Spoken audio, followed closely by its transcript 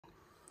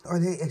or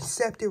they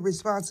accepted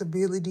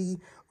responsibility,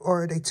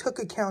 or they took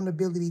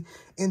accountability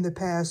in the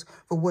past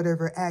for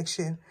whatever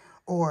action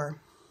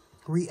or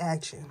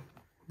reaction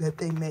that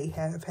they may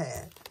have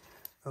had.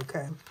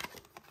 Okay.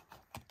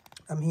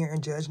 I'm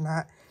hearing judge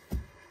not,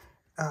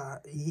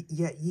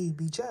 yet ye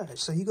be judged.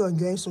 So you're going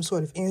to gain some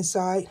sort of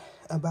insight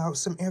about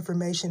some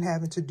information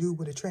having to do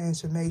with a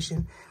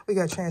transformation. We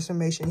got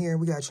transformation here,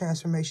 we got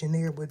transformation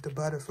there with the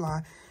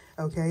butterfly.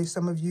 Okay,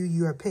 some of you,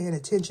 you are paying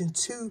attention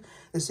to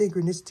the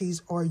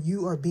synchronicities, or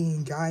you are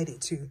being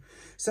guided to.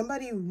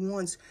 Somebody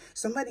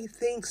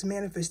thinks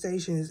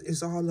manifestation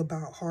is all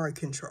about hard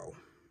control.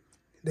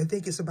 They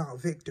think it's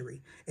about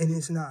victory, and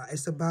it's not.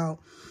 It's about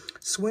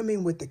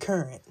swimming with the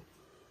current.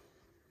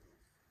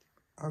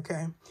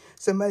 Okay,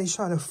 somebody's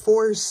trying to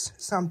force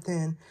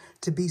something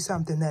to be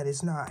something that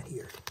is not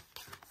here.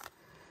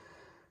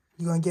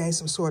 You're going to gain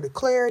some sort of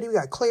clarity. We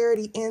got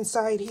clarity,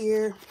 insight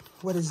here.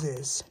 What is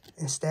this?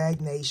 And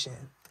stagnation.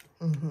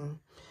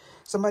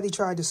 Somebody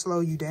tried to slow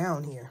you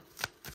down here.